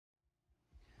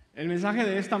El mensaje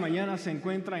de esta mañana se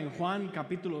encuentra en Juan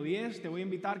capítulo 10. Te voy a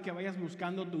invitar que vayas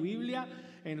buscando tu Biblia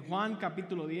en Juan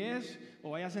capítulo 10 o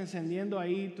vayas encendiendo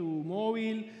ahí tu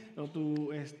móvil o tu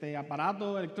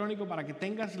aparato electrónico para que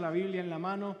tengas la Biblia en la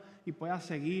mano y puedas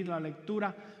seguir la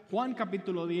lectura. Juan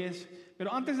capítulo 10.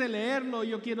 Pero antes de leerlo,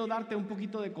 yo quiero darte un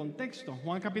poquito de contexto.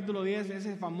 Juan capítulo 10 es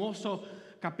ese famoso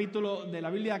capítulo de la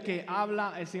Biblia que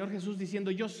habla el Señor Jesús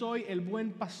diciendo: yo soy el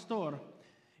buen pastor.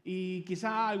 Y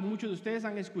quizá muchos de ustedes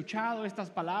han escuchado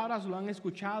estas palabras, lo han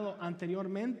escuchado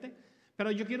anteriormente, pero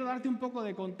yo quiero darte un poco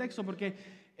de contexto porque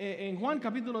en Juan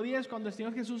capítulo 10, cuando el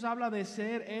Señor Jesús habla de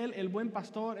ser Él el buen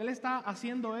pastor, Él está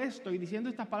haciendo esto y diciendo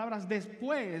estas palabras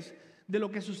después de lo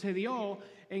que sucedió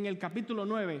en el capítulo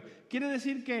 9. Quiere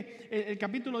decir que el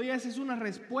capítulo 10 es una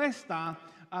respuesta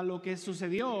a lo que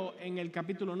sucedió en el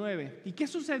capítulo 9. ¿Y qué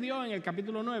sucedió en el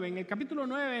capítulo 9? En el capítulo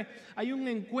 9 hay un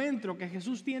encuentro que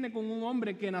Jesús tiene con un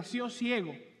hombre que nació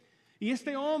ciego. Y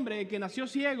este hombre que nació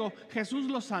ciego, Jesús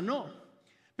lo sanó.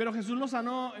 Pero Jesús lo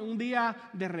sanó en un día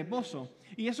de reposo.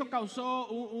 Y eso causó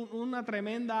una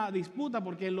tremenda disputa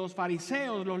porque los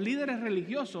fariseos, los líderes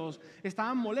religiosos,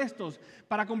 estaban molestos.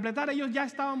 Para completar, ellos ya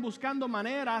estaban buscando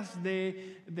maneras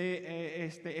de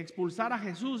expulsar a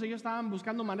Jesús. Ellos estaban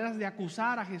buscando maneras de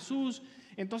acusar a Jesús.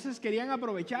 Entonces querían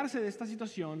aprovecharse de esta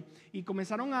situación y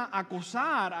comenzaron a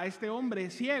acosar a este hombre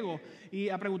ciego y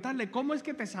a preguntarle: ¿cómo es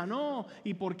que te sanó?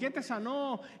 ¿Y por qué te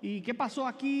sanó? ¿Y qué pasó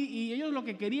aquí? Y ellos lo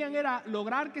que querían era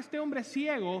lograr que este hombre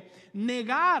ciego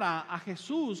negara a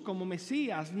Jesús como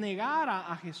Mesías, negara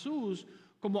a Jesús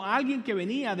como alguien que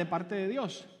venía de parte de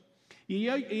Dios. Y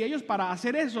ellos, para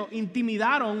hacer eso,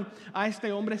 intimidaron a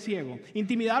este hombre ciego,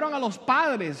 intimidaron a los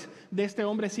padres de este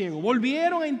hombre ciego,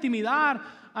 volvieron a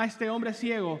intimidar a este hombre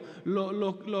ciego,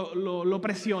 lo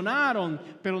presionaron,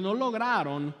 pero no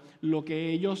lograron lo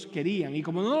que ellos querían. Y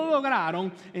como no lo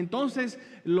lograron, entonces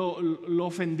lo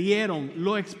ofendieron,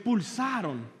 lo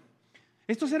expulsaron.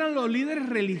 Estos eran los líderes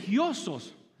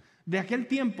religiosos de aquel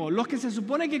tiempo, los que se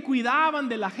supone que cuidaban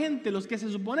de la gente, los que se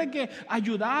supone que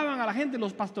ayudaban a la gente,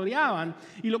 los pastoreaban.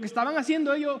 Y lo que estaban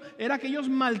haciendo ellos era que ellos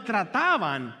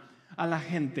maltrataban a la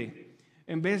gente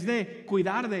en vez de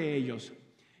cuidar de ellos.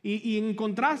 Y en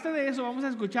contraste de eso vamos a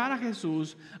escuchar a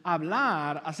Jesús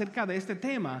hablar acerca de este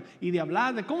tema y de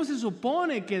hablar de cómo se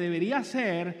supone que debería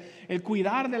ser el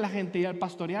cuidar de la gente y el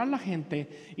pastorear a la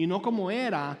gente y no como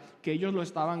era que ellos lo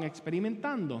estaban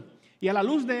experimentando. Y a la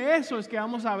luz de eso es que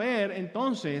vamos a ver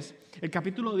entonces el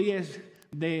capítulo 10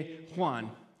 de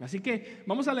Juan. Así que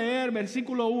vamos a leer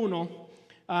versículo 1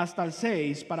 hasta el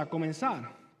 6 para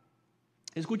comenzar.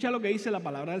 Escucha lo que dice la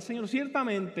palabra del Señor.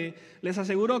 Ciertamente les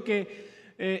aseguro que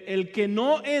el que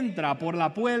no entra por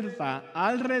la puerta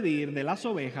al redil de las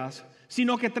ovejas,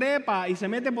 sino que trepa y se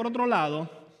mete por otro lado,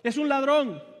 es un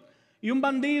ladrón y un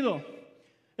bandido.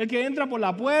 El que entra por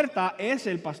la puerta es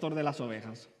el pastor de las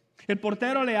ovejas. El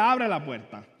portero le abre la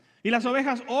puerta y las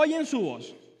ovejas oyen su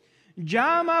voz.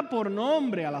 Llama por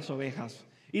nombre a las ovejas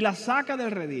y las saca del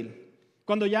redil.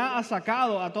 Cuando ya ha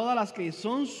sacado a todas las que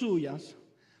son suyas,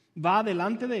 va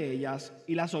delante de ellas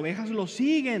y las ovejas lo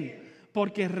siguen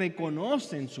porque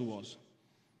reconocen su voz.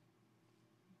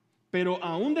 Pero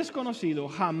a un desconocido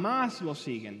jamás lo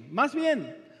siguen. Más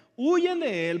bien, huyen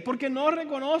de él porque no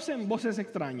reconocen voces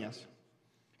extrañas.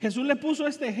 Jesús les puso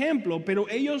este ejemplo, pero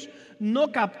ellos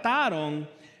no captaron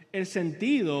el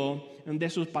sentido de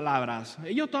sus palabras.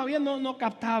 Ellos todavía no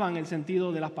captaban el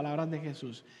sentido de las palabras de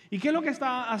Jesús. ¿Y qué es lo que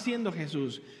está haciendo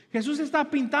Jesús? Jesús está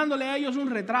pintándole a ellos un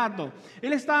retrato.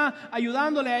 Él está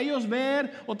ayudándole a ellos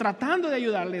ver, o tratando de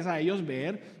ayudarles a ellos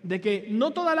ver, de que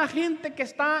no toda la gente que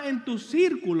está en tu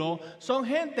círculo son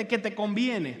gente que te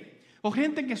conviene, o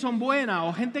gente que son buena,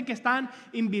 o gente que están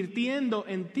invirtiendo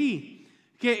en ti.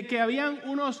 Que habían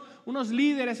unos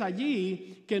líderes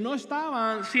allí que no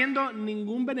estaban siendo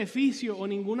ningún beneficio o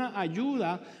ninguna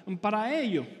ayuda para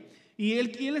ellos. Y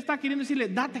él está queriendo decirle: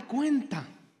 date cuenta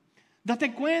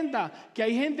que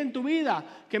hay gente en tu vida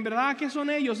que en verdad, ¿qué son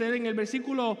ellos? En el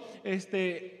versículo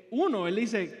 1, él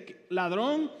dice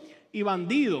ladrón y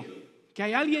bandido. Que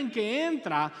hay alguien que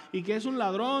entra y que es un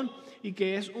ladrón y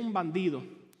que es un bandido.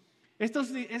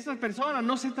 Estas personas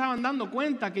no se estaban dando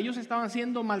cuenta que ellos estaban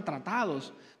siendo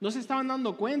maltratados. No se estaban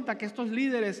dando cuenta que estos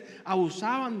líderes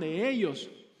abusaban de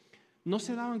ellos. No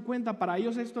se daban cuenta, para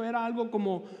ellos esto era algo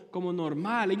como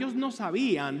normal. Ellos no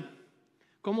sabían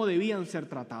cómo debían ser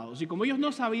tratados. Y como ellos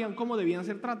no sabían cómo debían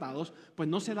ser tratados, pues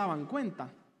no se daban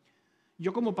cuenta.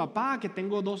 Yo como papá que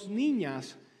tengo 2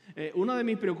 niñas, una de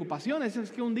mis preocupaciones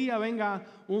es que un día venga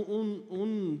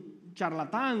un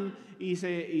charlatán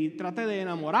y trate de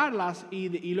enamorarlas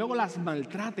y luego las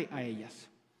maltrate a ellas.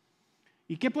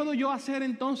 ¿Y qué puedo yo hacer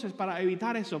entonces para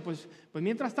evitar eso? Pues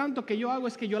mientras tanto, que yo hago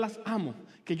es que yo las amo,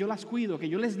 que yo las cuido, que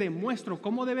yo les demuestro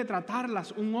cómo debe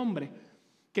tratarlas un hombre,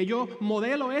 que yo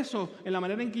modelo eso en la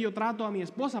manera en que yo trato a mi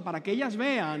esposa para que ellas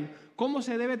vean cómo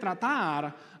se debe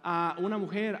tratar a una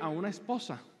mujer, a una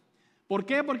esposa. ¿Por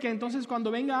qué? Porque entonces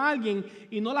cuando venga alguien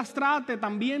y no las trate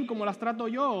tan bien como las trato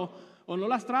yo, o no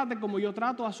las trate como yo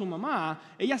trato a su mamá,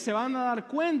 ellas se van a dar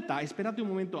cuenta, espérate un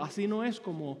momento, así no es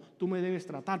como tú me debes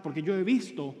tratar, porque yo he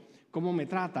visto cómo me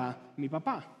trata mi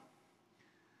papá.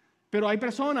 Pero hay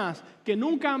personas que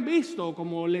nunca han visto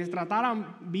cómo les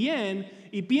trataran bien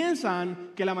y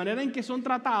piensan que la manera en que son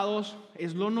tratados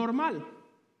es lo normal.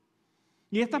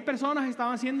 Y estas personas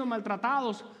estaban siendo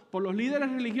maltratados por los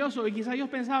líderes religiosos y quizás ellos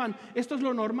pensaban, esto es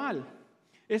lo normal,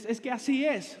 es que así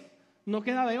es, no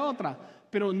queda de otra.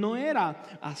 Pero no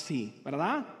era así,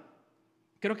 ¿verdad?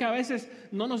 Creo que a veces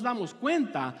no nos damos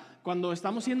cuenta cuando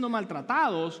estamos siendo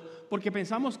maltratados porque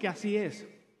pensamos que así es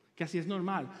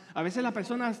normal. A veces las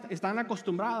personas están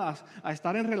acostumbradas a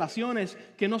estar en relaciones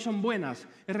que no son buenas,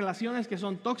 en relaciones que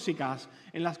son tóxicas,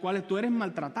 en las cuales tú eres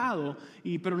maltratado,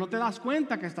 pero no te das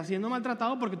cuenta que estás siendo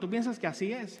maltratado porque tú piensas que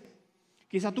así es.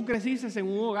 Quizás tú creciste en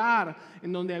un hogar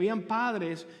en donde habían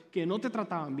padres que no te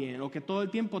trataban bien, o que todo el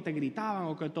tiempo te gritaban,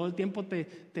 o que todo el tiempo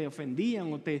te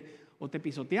ofendían, o te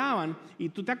pisoteaban, y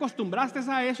tú te acostumbraste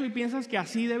a eso y piensas que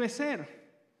así debe ser.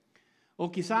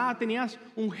 O quizás tenías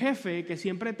un jefe que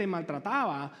siempre te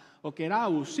maltrataba, o que era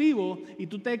abusivo, y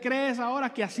tú te crees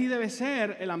ahora que así debe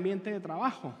ser el ambiente de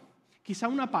trabajo. Quizás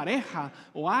una pareja,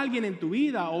 o alguien en tu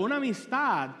vida, o una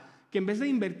amistad, que en vez de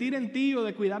invertir en ti o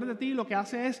de cuidar de ti, lo que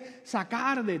hace es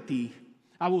sacar de ti,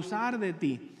 abusar de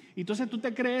ti. Entonces tú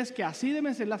te crees que así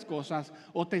deben ser las cosas,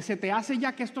 o se te hace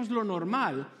ya que esto es lo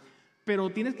normal, pero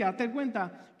tienes que darte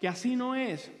cuenta que así no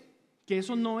es, que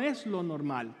eso no es lo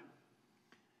normal.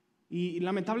 Y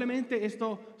lamentablemente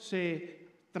esto se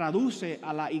traduce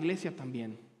a la iglesia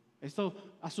también.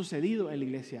 Esto ha sucedido en la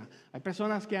iglesia. Hay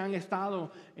personas que han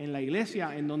estado en la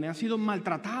iglesia en donde han sido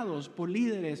maltratados por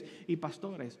líderes y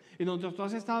pastores. En donde tú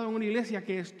has estado en una iglesia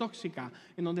que es tóxica,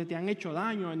 en donde te han hecho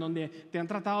daño, en donde te han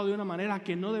tratado de una manera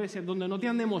que no debe ser, donde no te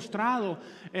han demostrado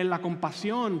la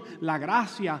compasión, la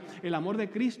gracia, el amor de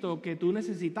Cristo que tú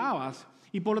necesitabas.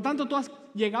 Y por lo tanto tú has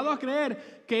llegado a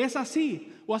creer que es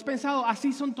así, o has pensado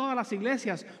así son todas las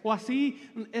iglesias, o así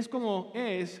es como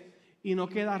es, y no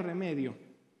queda remedio.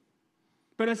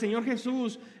 Pero el Señor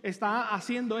Jesús está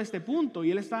haciendo este punto y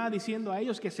Él está diciendo a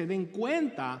ellos que se den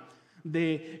cuenta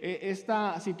de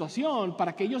esta situación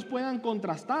para que ellos puedan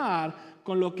contrastar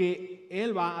con lo que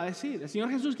Él va a decir. El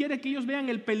Señor Jesús quiere que ellos vean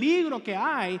el peligro que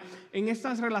hay en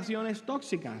estas relaciones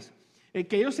tóxicas.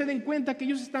 Que ellos se den cuenta que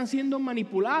ellos están siendo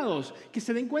manipulados, que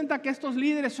se den cuenta que estos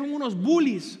líderes son unos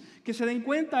bullies, que se den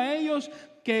cuenta ellos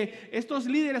que estos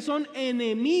líderes son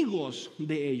enemigos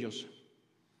de ellos.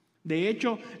 De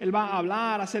hecho, Él va a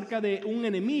hablar acerca de un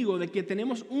enemigo, de que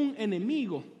tenemos un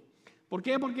enemigo. ¿Por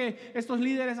qué? Porque estos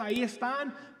líderes ahí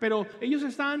están, pero ellos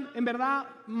están en verdad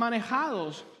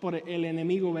manejados por el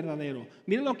enemigo verdadero.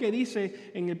 Miren lo que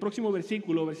dice en el próximo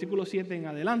versículo 7 en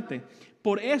adelante.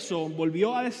 Por eso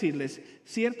volvió a decirles,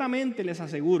 ciertamente les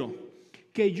aseguro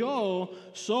que yo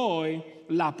soy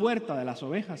la puerta de las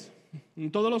ovejas.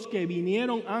 Todos los que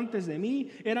vinieron antes de mí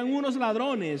eran unos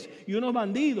ladrones y unos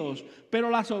bandidos, pero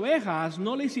las ovejas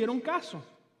no le hicieron caso.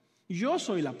 Yo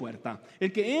soy la puerta.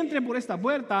 El que entre por esta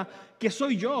puerta, que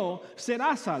soy yo,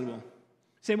 será salvo.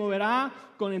 Se moverá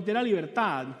con entera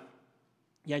libertad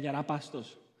y hallará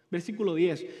pastos. Versículo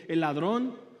 10. El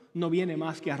ladrón no viene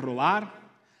más que a robar,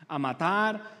 a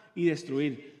matar y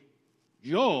destruir.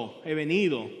 Yo he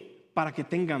venido para que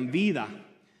tengan vida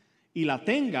y la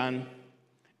tengan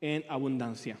en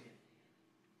abundancia.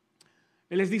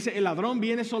 Él les dice, el ladrón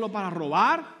viene solo para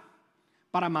robar,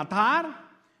 para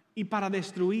matar y para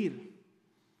destruir.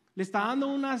 Le está dando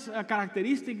unas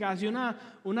características y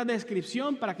una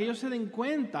descripción para que ellos se den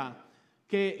cuenta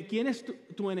que quién es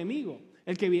tu enemigo,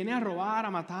 el que viene a robar, a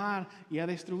matar y a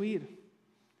destruir.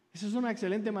 Esa es una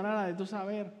excelente manera de tú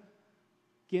saber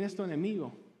quién es tu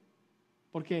enemigo.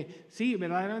 Porque sí,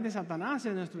 verdaderamente Satanás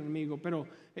es nuestro enemigo, pero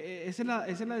esa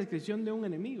es la descripción de un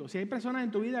enemigo. Si hay personas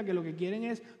en tu vida que lo que quieren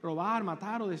es robar,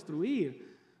 matar o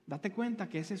destruir, date cuenta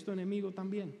que ese es tu enemigo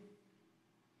también.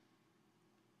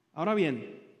 Ahora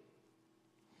bien,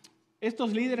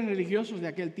 estos líderes religiosos de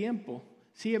aquel tiempo,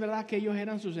 sí es verdad que ellos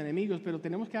eran sus enemigos, pero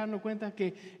tenemos que darnos cuenta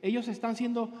que ellos están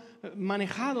siendo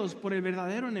manejados por el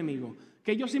verdadero enemigo.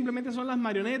 Que ellos simplemente son las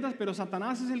marionetas, pero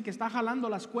Satanás es el que está jalando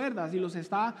las cuerdas y los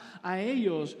está a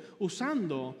ellos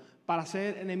usando para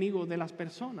ser enemigos de las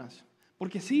personas.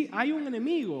 Porque sí, hay un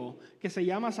enemigo que se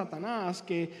llama Satanás,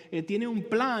 que tiene un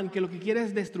plan, que lo que quiere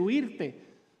es destruirte,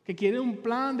 que quiere un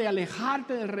plan de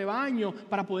alejarte del rebaño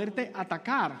para poderte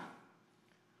atacar.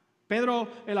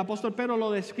 El apóstol Pedro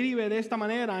lo describe de esta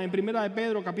manera en 1 de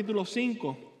Pedro capítulo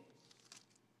 5.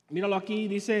 Míralo aquí,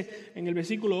 dice en el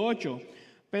versículo 8.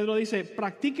 Pedro dice: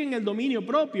 practiquen el dominio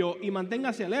propio y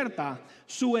manténgase alerta.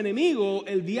 Su enemigo,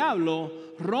 el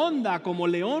diablo, ronda como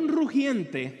león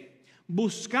rugiente,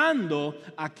 buscando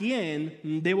a quien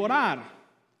devorar.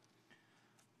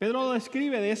 Pedro lo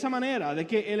describe de esa manera, de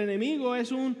que el enemigo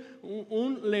es un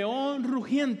león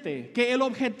rugiente, que el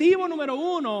objetivo número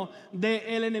uno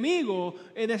del enemigo,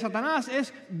 de Satanás,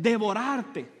 es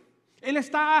devorarte. Él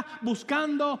está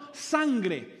buscando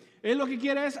sangre. Él lo que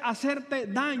quiere es hacerte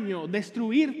daño,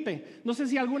 destruirte. No sé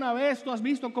si alguna vez tú has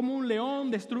visto cómo un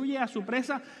león destruye a su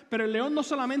presa, pero el león no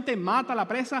solamente mata a la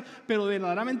presa, pero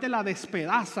verdaderamente la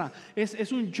despedaza.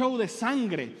 Es un show de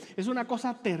sangre. Es una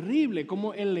cosa terrible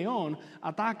cómo el león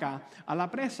ataca a la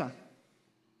presa.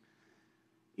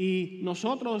 Y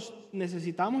nosotros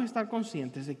necesitamos estar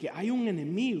conscientes de que hay un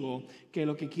enemigo que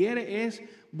lo que quiere es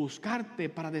buscarte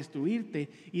para destruirte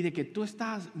y de que tú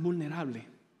estás vulnerable.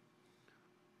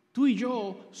 Tú y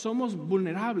yo somos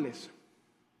vulnerables.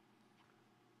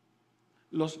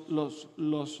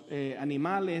 Los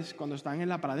animales, cuando están en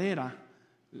la pradera,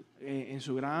 en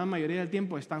su gran mayoría del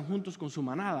tiempo están juntos con su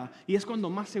manada, y es cuando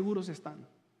más seguros están.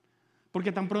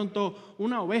 Porque tan pronto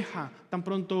una oveja, tan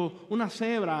pronto una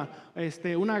cebra,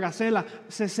 una gacela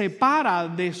se separa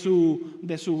de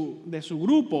su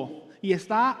grupo y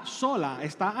está sola,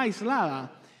 está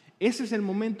aislada, ese es el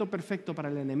momento perfecto para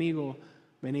el enemigo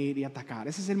venir y atacar.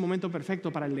 Ese es el momento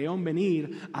perfecto para el león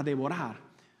venir a devorar.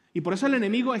 Y por eso el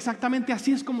enemigo exactamente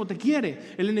así es como te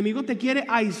quiere. El enemigo te quiere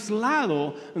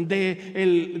aislado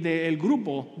del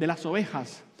grupo de las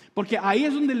ovejas. Porque ahí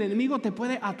es donde el enemigo te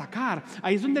puede atacar.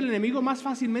 Ahí es donde el enemigo más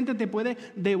fácilmente te puede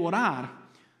devorar.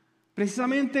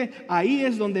 Precisamente ahí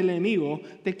es donde el enemigo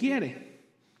te quiere.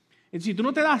 Si tú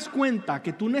no te das cuenta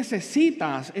que tú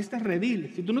necesitas este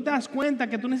redil, si tú no te das cuenta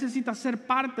que tú necesitas ser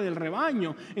parte del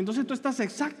rebaño, entonces tú estás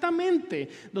exactamente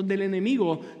donde el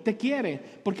enemigo te quiere,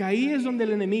 porque ahí es donde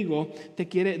el enemigo te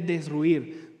quiere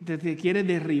destruir, te quiere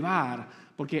derribar,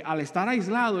 porque al estar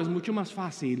aislado es mucho más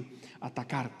fácil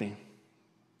atacarte.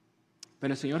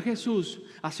 Pero el Señor Jesús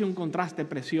hace un contraste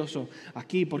precioso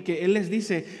aquí, porque Él les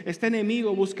dice, este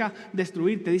enemigo busca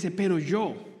destruirte, dice, pero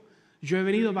yo he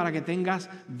venido para que tengas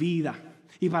vida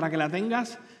y para que la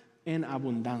tengas en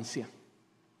abundancia.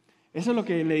 Eso es lo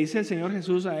que le dice el Señor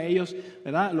Jesús a ellos,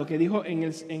 ¿verdad? Lo que dijo en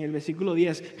el versículo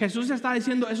 10. Jesús está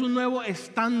diciendo, es un nuevo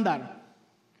estándar.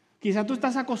 Quizá tú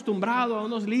estás acostumbrado a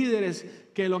unos líderes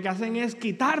que lo que hacen es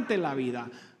quitarte la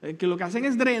vida, que lo que hacen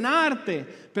es drenarte,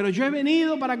 pero yo he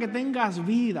venido para que tengas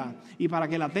vida y para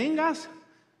que la tengas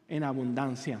en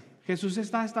abundancia. Jesús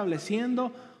está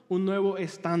estableciendo un nuevo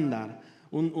estándar.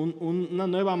 Una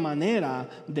nueva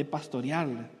manera de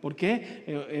pastorearle. ¿Por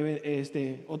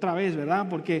qué? Otra vez, ¿verdad?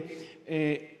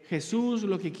 Porque Jesús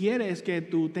lo que quiere es que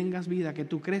tú tengas vida, que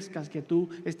tú crezcas, que tú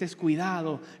estés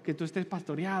cuidado, que tú estés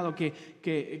pastoreado,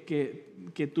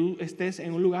 que tú estés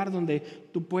en un lugar donde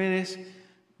tú puedes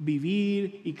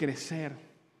vivir y crecer.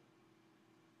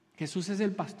 Jesús es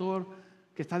el pastor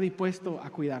que está dispuesto a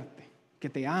cuidarte, que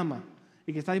te ama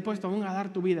y que está dispuesto aún a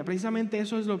dar tu vida. Precisamente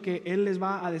eso es lo que Él les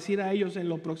va a decir a ellos en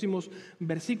los próximos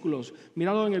versículos.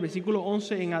 Míralo en el versículo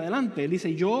 11 en adelante. Él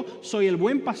dice, yo soy el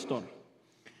buen pastor.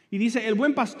 Y dice, el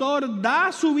buen pastor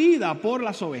da su vida por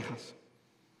las ovejas.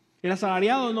 El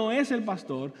asalariado no es el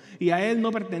pastor y a él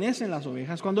no pertenecen las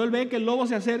ovejas. Cuando él ve que el lobo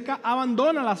se acerca,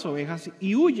 abandona las ovejas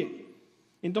y huye.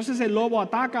 Entonces el lobo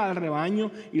ataca al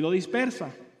rebaño y lo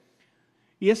dispersa.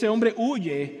 Y ese hombre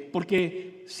huye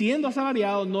porque siendo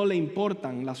asalariado no le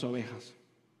importan las ovejas.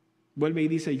 Vuelve y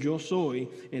dice, yo soy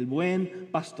el buen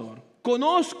pastor.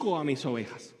 Conozco a mis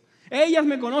ovejas. Ellas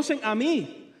me conocen a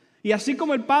mí. Y así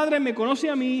como el Padre me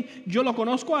conoce a mí, yo lo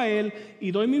conozco a Él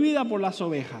y doy mi vida por las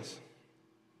ovejas.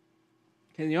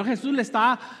 El Señor Jesús le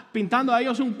está pintando a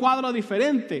ellos un cuadro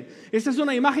diferente. Esta es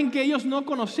una imagen que ellos no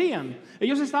conocían.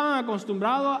 Ellos estaban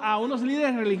acostumbrados a unos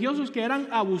líderes religiosos que eran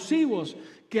abusivos,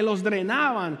 que los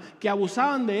drenaban, que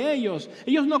abusaban de ellos.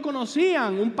 Ellos no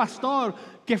conocían un pastor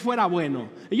que fuera bueno.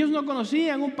 Ellos no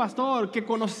conocían un pastor que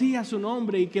conocía su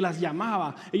nombre y que las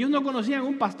llamaba. Ellos no conocían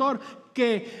un pastor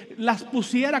que las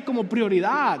pusiera como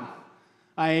prioridad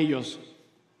a ellos.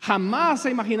 Jamás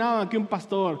se imaginaban que un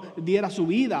pastor diera su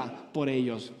vida por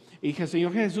ellos. Y el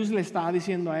Señor Jesús le está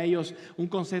diciendo a ellos un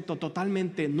concepto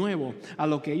totalmente nuevo a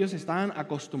lo que ellos estaban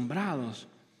acostumbrados.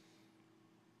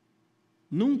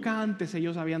 Nunca antes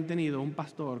ellos habían tenido un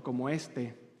pastor como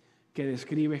este que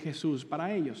describe Jesús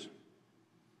para ellos.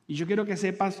 Y yo quiero que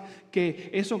sepas que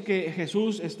eso que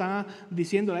Jesús está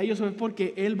diciendo a ellos es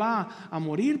porque Él va a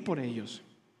morir por ellos.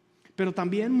 Pero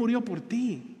también murió por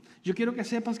ti. Yo quiero que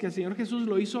sepas que el Señor Jesús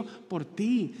lo hizo por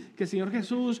ti, que el Señor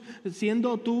Jesús,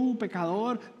 siendo tú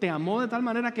pecador, te amó de tal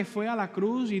manera que fue a la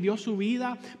cruz y dio su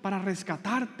vida para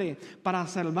rescatarte, para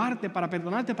salvarte, para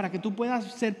perdonarte, para que tú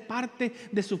puedas ser parte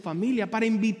de su familia, para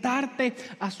invitarte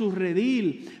a su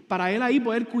redil, para Él ahí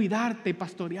poder cuidarte,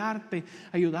 pastorearte,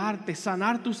 ayudarte,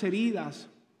 sanar tus heridas.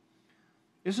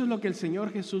 Eso es lo que el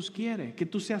Señor Jesús quiere, que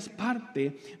tú seas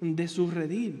parte de su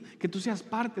redil, que tú seas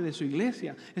parte de su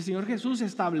iglesia. El Señor Jesús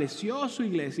estableció su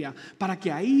iglesia para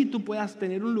que ahí tú puedas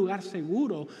tener un lugar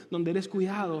seguro, donde eres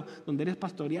cuidado, donde eres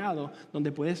pastoreado,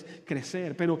 donde puedes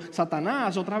crecer. Pero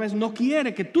Satanás otra vez no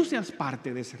quiere que tú seas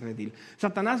parte de ese redil.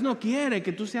 Satanás no quiere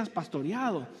que tú seas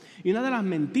pastoreado. Y una de las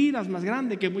mentiras más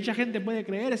grandes que mucha gente puede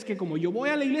creer es que como yo voy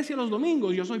a la iglesia los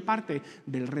domingos, yo soy parte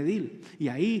del redil y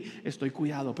ahí estoy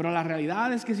cuidado. Pero la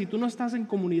realidad es que si tú no estás en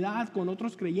comunidad con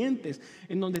otros creyentes,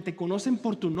 en donde te conocen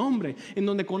por tu nombre, en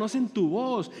donde conocen tu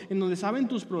voz, en donde saben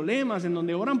tus problemas, en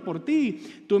donde oran por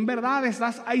ti, tú en verdad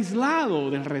estás aislado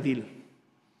del redil.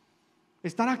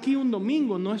 Estar aquí un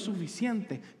domingo no es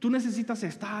suficiente. Tú necesitas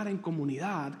estar en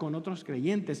comunidad con otros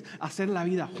creyentes, hacer la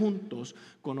vida juntos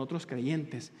con otros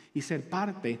creyentes y ser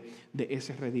parte de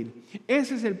ese redil.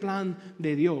 Ese es el plan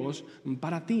de Dios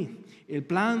para ti. El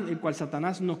plan el cual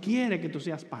Satanás no quiere que tú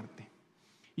seas parte.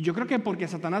 Y yo creo que porque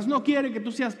Satanás no quiere que tú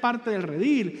seas parte del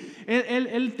redil,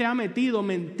 él te ha metido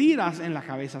mentiras en la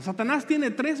cabeza. Satanás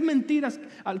tiene 3 mentiras,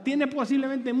 tiene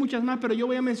posiblemente muchas más, pero yo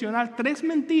voy a mencionar 3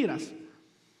 mentiras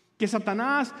que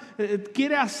Satanás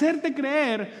quiere hacerte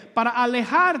creer para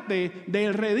alejarte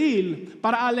del redil,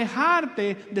 para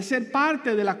alejarte de ser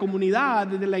parte de la comunidad,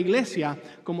 de la iglesia,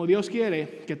 como Dios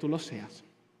quiere que tú lo seas.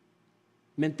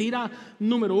 Mentira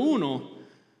número 1,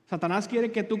 Satanás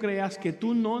quiere que tú creas que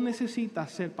tú no necesitas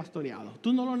ser pastoreado.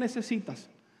 Tú no lo necesitas.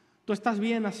 Tú estás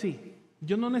bien así.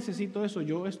 Yo no necesito eso,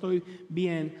 yo estoy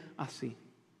bien así.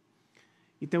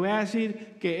 Y te voy a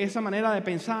decir que esa manera de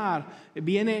pensar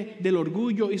viene del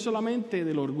orgullo y solamente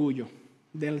del orgullo.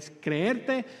 Del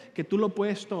creerte que tú lo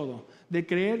puedes todo. De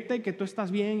creerte que tú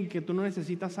estás bien y que tú no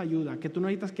necesitas ayuda. Que tú no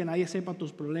necesitas que nadie sepa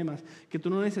tus problemas. Que tú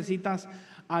no necesitas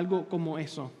algo como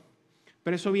eso.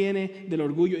 Pero eso viene del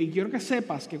orgullo. Y quiero que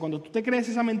sepas que cuando tú te crees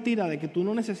esa mentira de que tú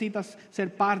no necesitas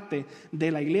ser parte de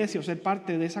la iglesia o ser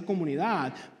parte de esa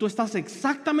comunidad, tú estás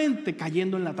exactamente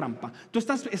cayendo en la trampa. Tú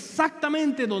estás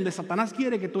exactamente donde Satanás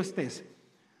quiere que tú estés.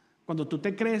 Cuando tú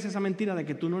te crees esa mentira de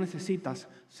que tú no necesitas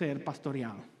ser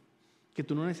pastoreado, que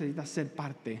tú no necesitas ser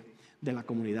parte de la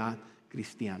comunidad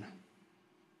cristiana.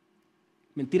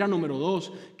 Mentira número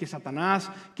 2 que Satanás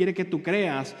quiere que tú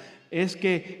creas es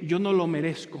que yo no lo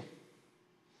merezco.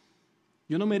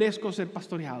 Yo no merezco ser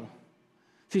pastoreado.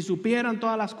 Si supieran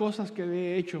todas las cosas que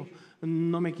he hecho,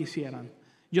 no me quisieran.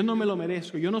 Yo no me lo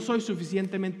merezco. Yo no soy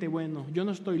suficientemente bueno. Yo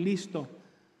no estoy listo.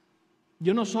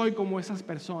 Yo no soy como esas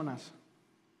personas.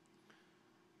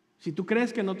 Si tú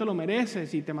crees que no te lo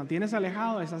mereces y te mantienes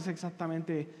alejado, estás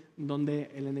exactamente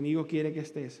donde el enemigo quiere que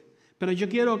estés. Pero yo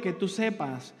quiero que tú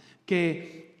sepas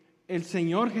que el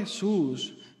Señor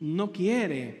Jesús no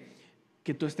quiere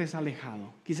que tú estés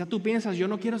alejado. Quizá tú piensas, yo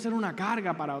no quiero ser una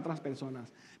carga para otras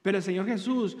personas. Pero el Señor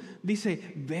Jesús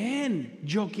dice, ven,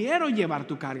 yo quiero llevar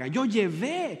tu carga. Yo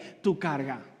llevé tu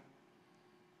carga.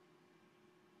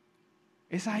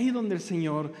 Es ahí donde el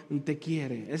Señor te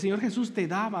quiere. El Señor Jesús te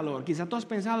da valor. Quizá tú has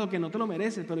pensado que no te lo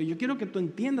mereces, pero yo quiero que tú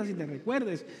entiendas y te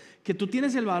recuerdes que tú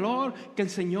tienes el valor que el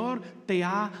Señor te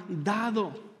ha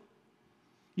dado.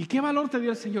 ¿Y qué valor te dio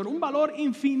el Señor? Un valor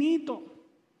infinito.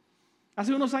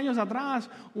 Hace unos años atrás,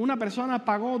 una persona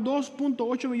pagó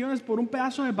 2.8 millones por un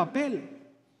pedazo de papel.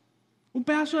 Un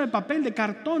pedazo de papel de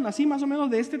cartón, así más o menos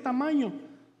de este tamaño,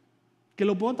 que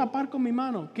lo puedo tapar con mi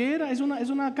mano. ¿Qué era? Es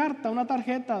una carta, una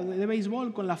tarjeta de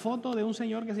béisbol con la foto de un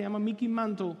señor que se llama Mickey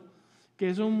Mantle, que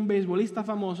es un beisbolista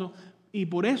famoso, y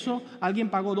por eso alguien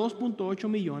pagó 2.8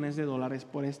 millones de dólares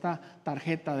por esta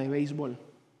tarjeta de béisbol.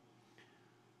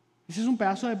 Ese es un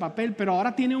pedazo de papel, pero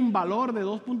ahora tiene un valor de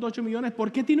 2.8 millones. ¿Por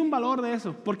qué tiene un valor de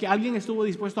eso? Porque alguien estuvo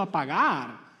dispuesto a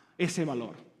pagar ese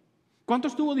valor. ¿Cuánto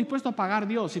estuvo dispuesto a pagar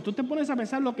Dios? Si tú te pones a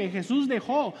pensar lo que Jesús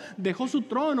dejó su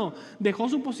trono, dejó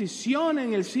su posición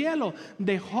en el cielo,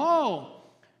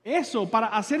 dejó eso para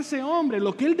hacerse hombre.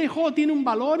 Lo que Él dejó tiene un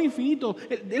valor infinito.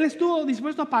 Él estuvo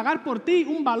dispuesto a pagar por ti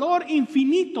un valor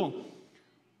infinito.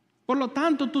 Por lo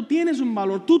tanto, tú tienes un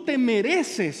valor, tú te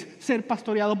mereces ser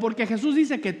pastoreado porque Jesús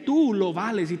dice que tú lo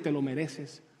vales y te lo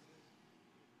mereces.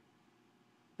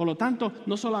 Por lo tanto,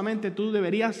 no solamente tú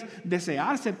deberías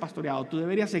desear ser pastoreado, tú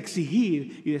deberías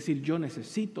exigir y decir, yo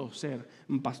necesito ser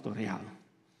pastoreado,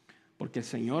 porque el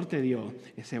Señor te dio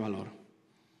ese valor.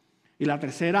 Y la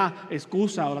tercera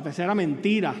excusa o la tercera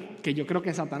mentira que yo creo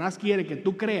que Satanás quiere que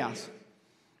tú creas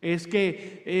es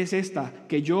esta,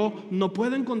 que yo no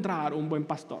puedo encontrar un buen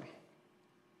pastor.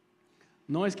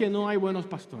 No es que no hay buenos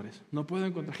pastores, no puedo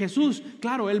encontrar. Jesús,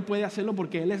 claro, Él puede hacerlo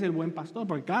porque Él es el buen pastor,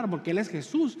 porque Él es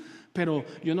Jesús, pero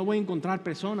yo no voy a encontrar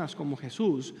personas como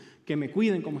Jesús, que me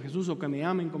cuiden como Jesús o que me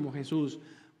amen como Jesús.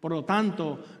 Por lo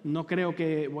tanto, no creo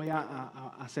que voy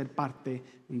a ser parte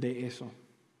de eso.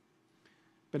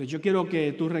 Pero yo quiero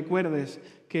que tú recuerdes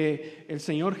que el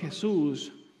Señor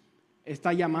Jesús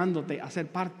está llamándote a ser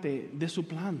parte de su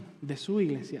plan, de su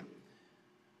iglesia.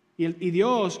 Y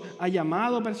Dios ha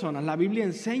llamado personas. La Biblia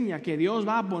enseña que Dios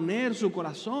va a poner su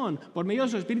corazón, por medio de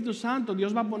su Espíritu Santo,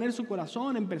 Dios va a poner su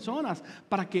corazón en personas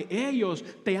para que ellos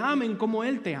te amen como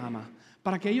Él te ama,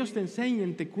 para que ellos te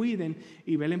enseñen, te cuiden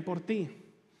y velen por ti.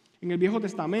 En el Viejo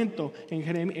Testamento,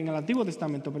 en el Antiguo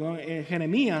Testamento,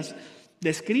 Jeremías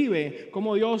describe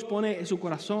cómo Dios pone su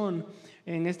corazón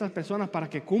en estas personas para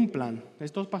que cumplan,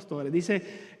 estos pastores.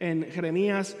 Dice en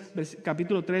Jeremías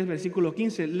capítulo 3, versículo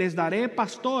 15, les daré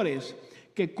pastores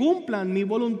que cumplan mi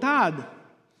voluntad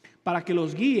para que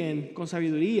los guíen con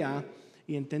sabiduría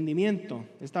y entendimiento.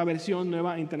 Esta versión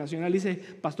Nueva Internacional dice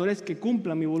pastores que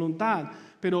cumplan mi voluntad,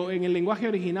 pero en el lenguaje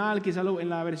original, quizás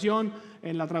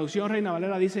en la traducción Reina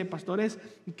Valera dice pastores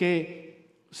que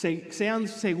sean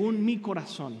según mi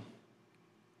corazón.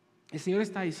 El Señor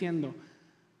está diciendo,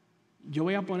 yo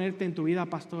voy a ponerte en tu vida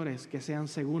pastores que sean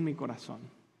según mi corazón,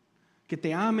 que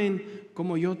te amen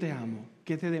como yo te amo,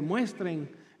 que te demuestren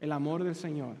el amor del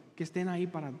Señor, que estén ahí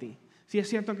para ti. Sí es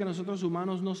cierto que nosotros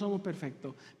humanos no somos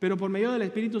perfectos, pero por medio del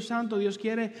Espíritu Santo Dios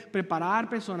quiere preparar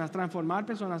personas, transformar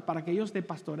personas para que ellos te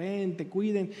pastoreen, te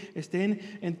cuiden, estén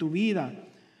en tu vida.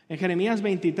 En Jeremías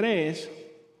 23,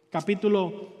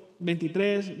 capítulo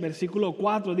 23, versículo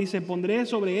 4 dice, pondré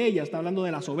sobre ellas, está hablando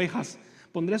de las ovejas,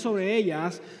 pondré sobre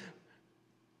ellas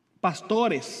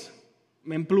pastores,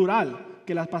 en plural,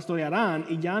 que las pastorearán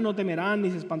y ya no temerán, ni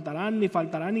se espantarán, ni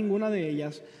faltará ninguna de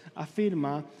ellas,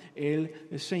 afirma el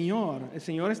Señor. El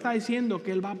Señor está diciendo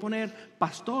que Él va a poner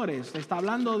pastores, está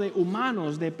hablando de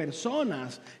humanos, de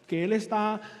personas que Él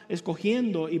está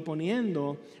escogiendo y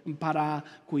poniendo para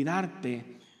cuidarte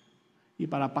y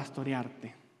para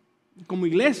pastorearte. Como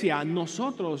iglesia,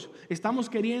 nosotros estamos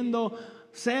queriendo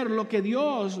ser lo que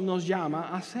Dios nos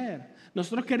llama a ser.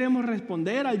 Nosotros queremos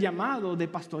responder al llamado de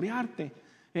pastorearte.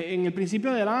 En el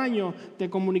principio del año te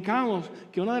comunicamos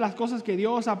que una de las cosas que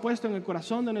Dios ha puesto en el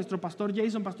corazón de nuestro pastor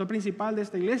Jason, pastor principal de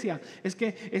esta iglesia, es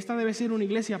que esta debe ser una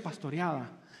iglesia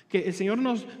pastoreada. Que el Señor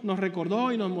nos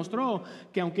recordó y nos mostró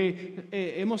que aunque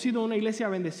hemos sido una iglesia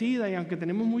bendecida y aunque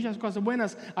tenemos muchas cosas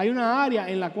buenas, hay una área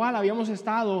en la cual habíamos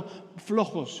estado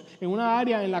flojos, en una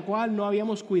área en la cual no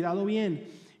habíamos cuidado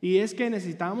bien. Y es que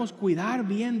necesitamos cuidar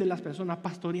bien de las personas,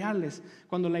 pastorearles.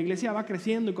 Cuando la iglesia va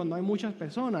creciendo y cuando hay muchas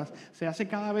personas, se hace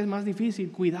cada vez más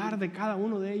difícil cuidar de cada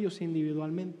uno de ellos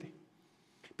individualmente.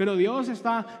 Pero Dios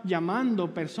está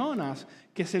llamando personas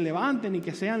que se levanten y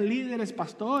que sean líderes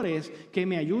pastores, que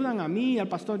me ayudan a mí, al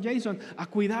pastor Jason, a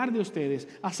cuidar de ustedes,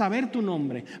 a saber tu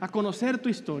nombre, a conocer tu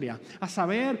historia, a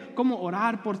saber cómo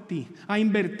orar por ti, a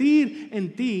invertir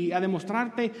en ti, a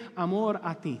demostrarte amor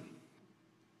a ti.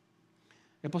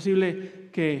 Es posible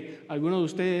que algunos de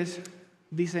ustedes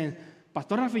dicen,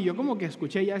 Pastor Rafi, yo como que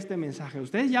escuché ya este mensaje.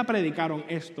 Ustedes ya predicaron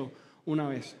esto una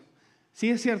vez. Sí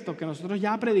es cierto que nosotros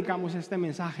ya predicamos este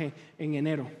mensaje en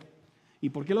enero. ¿Y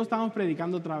por qué lo estamos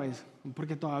predicando otra vez?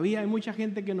 Porque todavía hay mucha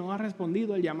gente que no ha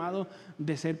respondido al llamado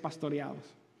de ser pastoreados.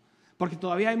 Porque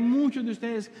todavía hay muchos de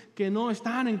ustedes que no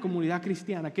están en comunidad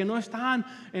cristiana, que no están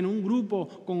en un grupo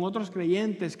con otros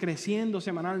creyentes creciendo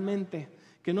semanalmente,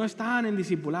 que no están en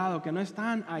discipulado, que no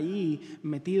están ahí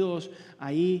metidos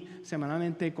ahí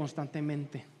semanalmente,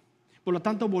 constantemente. Por lo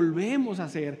tanto, volvemos a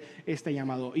hacer este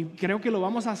llamado y creo que lo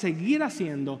vamos a seguir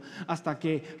haciendo hasta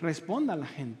que responda la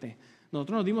gente.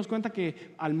 Nosotros nos dimos cuenta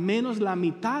que al menos la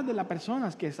mitad de las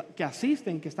personas que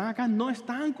asisten, que están acá, no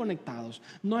están conectados,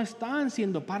 no están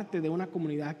siendo parte de una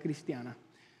comunidad cristiana.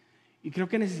 Y creo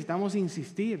que necesitamos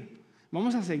insistir.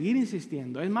 Vamos a seguir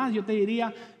insistiendo. Es más, yo te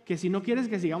diría que si no quieres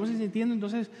que sigamos insistiendo,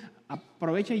 entonces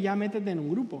aprovecha y ya métete en un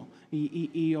grupo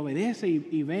y obedece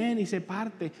y ven y sé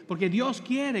parte, porque Dios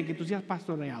quiere que tú seas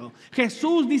pastoreado.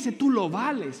 Jesús dice, tú lo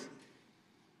vales.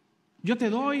 Yo te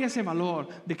doy ese valor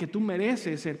de que tú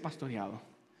mereces ser pastoreado.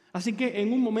 Así que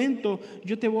en un momento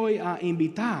yo te voy a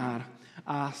invitar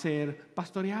a ser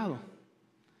pastoreado.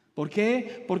 ¿Por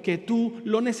qué? Porque tú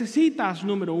lo necesitas,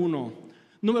 número uno.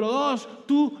 Número 2,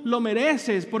 tú lo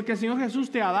mereces porque el Señor Jesús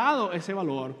te ha dado ese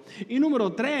valor. Y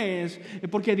número 3,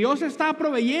 porque Dios está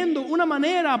proveyendo una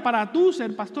manera para tú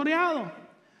ser pastoreado.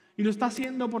 Y lo está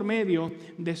haciendo por medio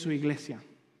de su iglesia.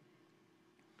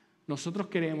 Nosotros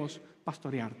queremos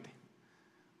pastorearte.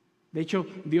 De hecho,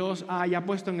 Dios ha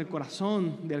puesto en el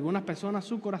corazón de algunas personas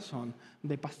su corazón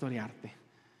de pastorearte.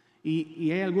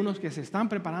 Y hay algunos que se están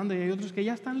preparando y hay otros que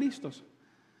ya están listos.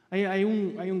 Hay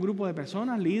un grupo de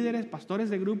personas, líderes, pastores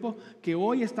de grupo, que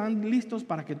hoy están listos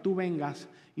para que tú vengas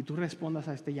y tú respondas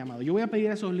a este llamado. Yo voy a pedir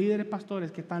a esos líderes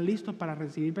pastores que están listos para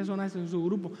recibir personas en su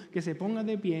grupo, que se pongan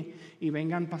de pie y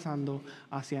vengan pasando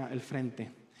hacia el frente.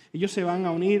 Ellos se van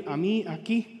a unir a mí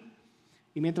aquí.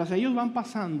 Y mientras ellos van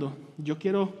pasando, yo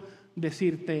quiero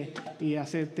decirte y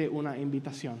hacerte una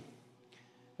invitación.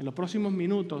 En los próximos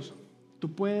minutos,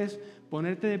 tú puedes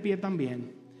ponerte de pie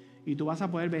también y tú vas a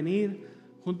poder venir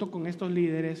junto con estos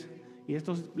líderes y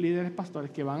estos líderes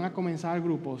pastores que van a comenzar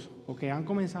grupos o que han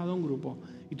comenzado un grupo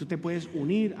y tú te puedes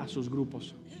unir a sus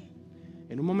grupos.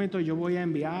 En un momento yo voy a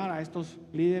enviar a estos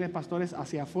líderes pastores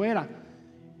hacia afuera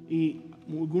y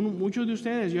muchos de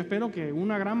ustedes, yo espero que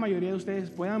una gran mayoría de ustedes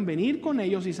puedan venir con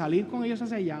ellos y salir con ellos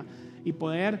hacia allá y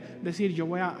poder decir yo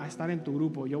voy a estar en tu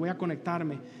grupo, yo voy a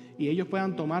conectarme y ellos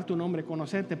puedan tomar tu nombre,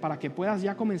 conocerte para que puedas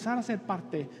ya comenzar a ser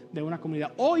parte de una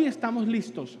comunidad. Hoy estamos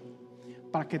listos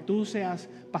para que tú seas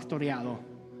pastoreado,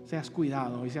 seas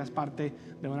cuidado y seas parte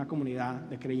de una comunidad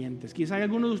de creyentes. Quizá hay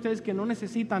algunos de ustedes que no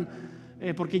necesitan,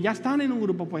 porque ya están en un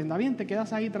grupo, pues está bien, te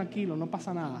quedas ahí tranquilo, no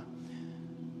pasa nada.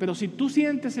 Pero si tú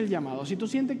sientes el llamado, si tú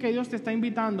sientes que Dios te está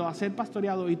invitando a ser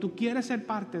pastoreado y tú quieres ser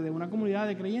parte de una comunidad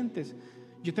de creyentes,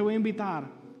 yo te voy a invitar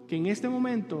que en este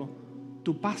momento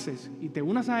tú pases y te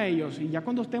unas a ellos y ya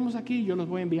cuando estemos aquí yo los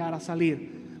voy a enviar a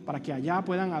salir para que allá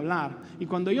puedan hablar. Y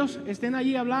cuando ellos estén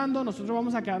allí hablando, nosotros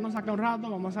vamos a quedarnos acá un rato,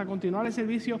 vamos a continuar el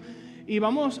servicio y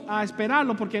vamos a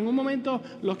esperarlo, porque en un momento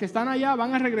los que están allá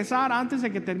van a regresar antes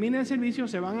de que termine el servicio,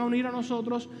 se van a unir a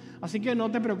nosotros. Así que no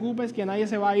te preocupes, que nadie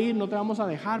se va a ir, no te vamos a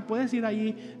dejar. Puedes ir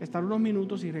allí, estar unos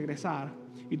minutos y regresar,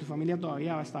 y tu familia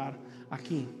todavía va a estar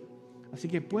aquí. Así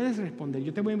que puedes responder.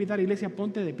 Yo te voy a invitar, iglesia,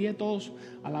 ponte de pie todos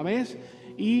a la vez.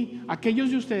 Y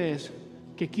aquellos de ustedes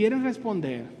que quieren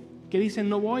responder, que dicen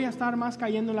no voy a estar más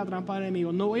cayendo en la trampa del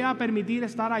enemigo, no voy a permitir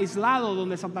estar aislado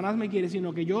donde Satanás me quiere,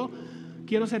 sino que yo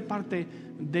quiero ser parte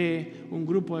de un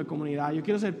grupo de comunidad, yo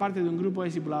quiero ser parte de un grupo de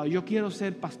discipulados, yo quiero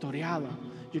ser pastoreado,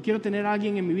 yo quiero tener a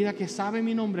alguien en mi vida que sabe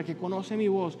mi nombre, que conoce mi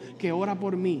voz, que ora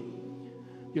por mí.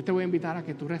 Yo te voy a invitar a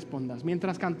que tú respondas.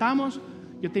 Mientras cantamos,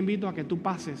 yo te invito a que tú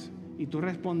pases y tú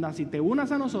respondas y te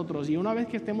unas a nosotros, y una vez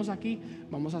que estemos aquí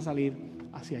vamos a salir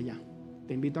hacia allá.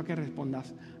 Te invito a que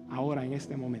respondas ahora en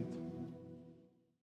este momento.